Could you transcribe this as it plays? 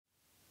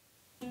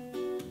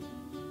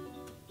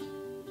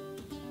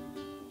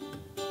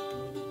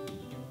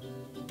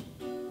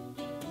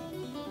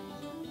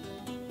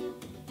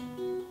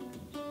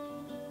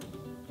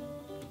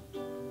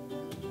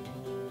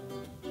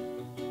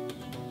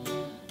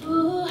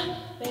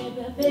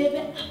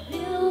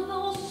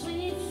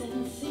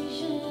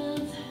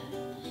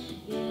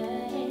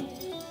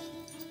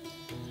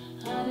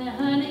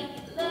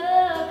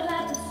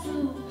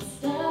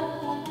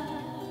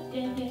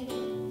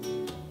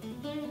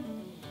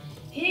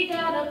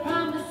got a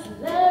promise,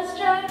 let's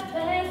drive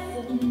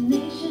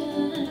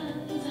destinations.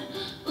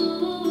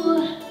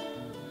 Ooh,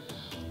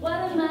 what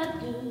am I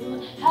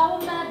do? How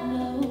am I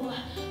know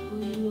who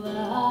you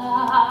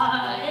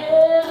are?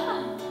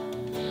 Yeah.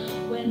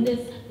 When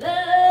this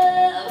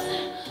love's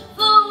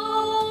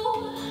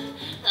full,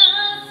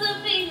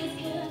 philosophies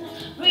can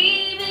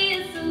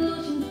previous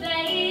solutions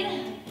fade.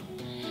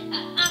 I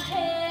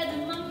had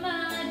in my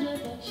mind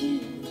about you.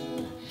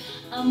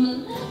 I'm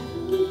in love.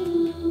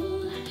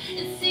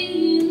 It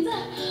seems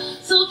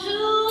so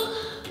true.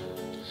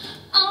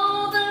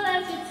 All the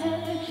lies you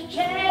tell,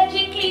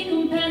 tragically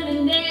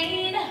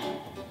compelling.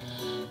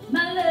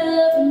 My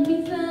love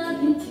means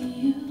nothing to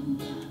you,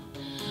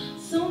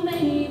 so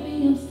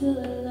maybe I'm still a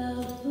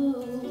love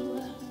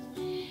fool.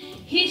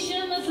 He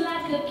shimmers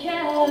like a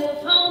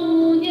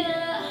California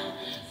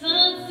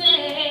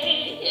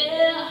sunset,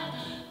 yeah.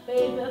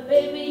 Baby,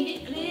 baby,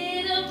 it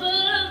glitter,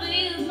 but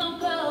it's no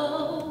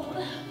gold.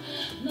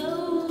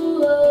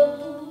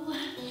 No,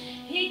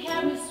 he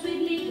carries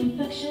sweetly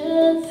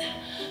confections,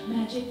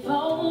 magic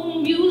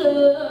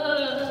formulas.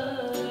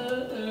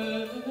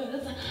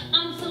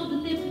 I'm so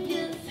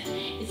delirious.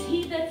 Is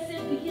he that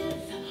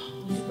serious?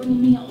 Who's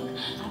bringing me on?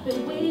 I've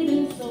been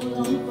waiting so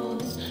long for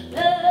this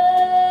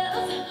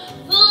love.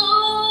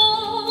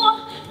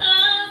 Oh,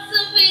 lots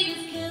of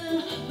biggest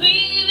killing,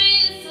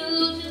 previous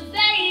solutions.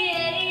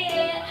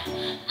 Yeah,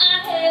 I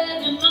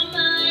had in my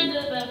mind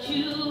about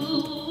you.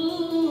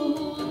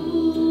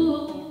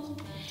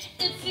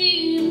 It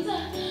seems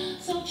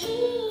so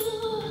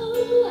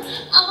true.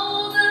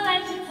 All the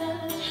lies you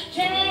tell,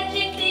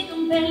 tragically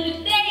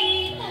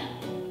compelling.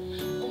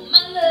 Oh,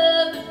 my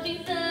love, it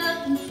means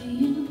nothing to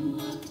you,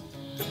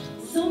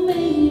 so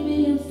maybe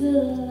I'm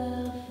still a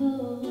love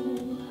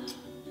fool.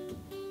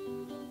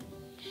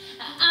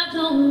 I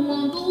don't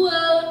want the world, I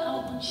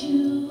want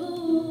you.